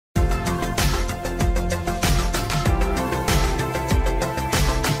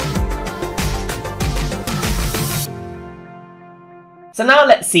So now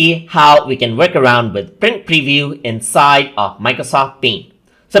let's see how we can work around with Print Preview inside of Microsoft Paint.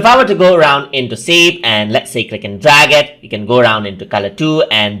 So if I were to go around into Shape and let's say click and drag it, you can go around into Color 2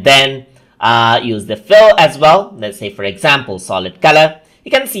 and then use the fill as well. Let's say for example solid color.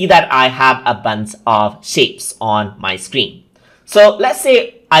 You can see that I have a bunch of shapes on my screen. So let's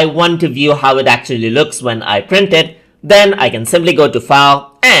say I want to view how it actually looks when I print it. Then I can simply go to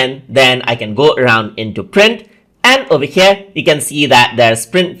File and then I can go around into Print. And over here, you can see that there's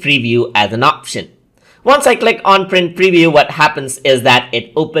Print Preview as an option. Once I click on Print Preview, what happens is that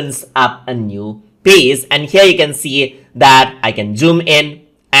it opens up a new page. And here you can see that I can zoom in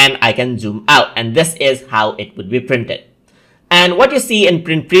and I can zoom out. And this is how it would be printed. And what you see in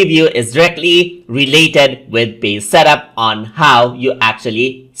Print Preview is directly related with page setup on how you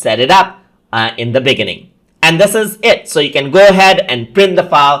actually set it up in the beginning. And this is it. So you can go ahead and print the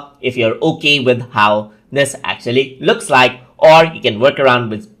file if you're okay with how this actually looks like, or you can work around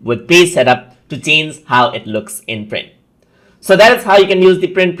with page setup to change how it looks in print. So that is how you can use the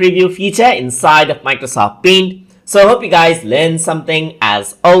Print Preview feature inside of Microsoft Paint. So I hope you guys learned something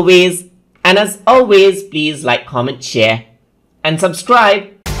as always. And as always, please like, comment, share, and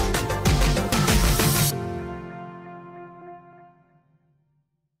subscribe.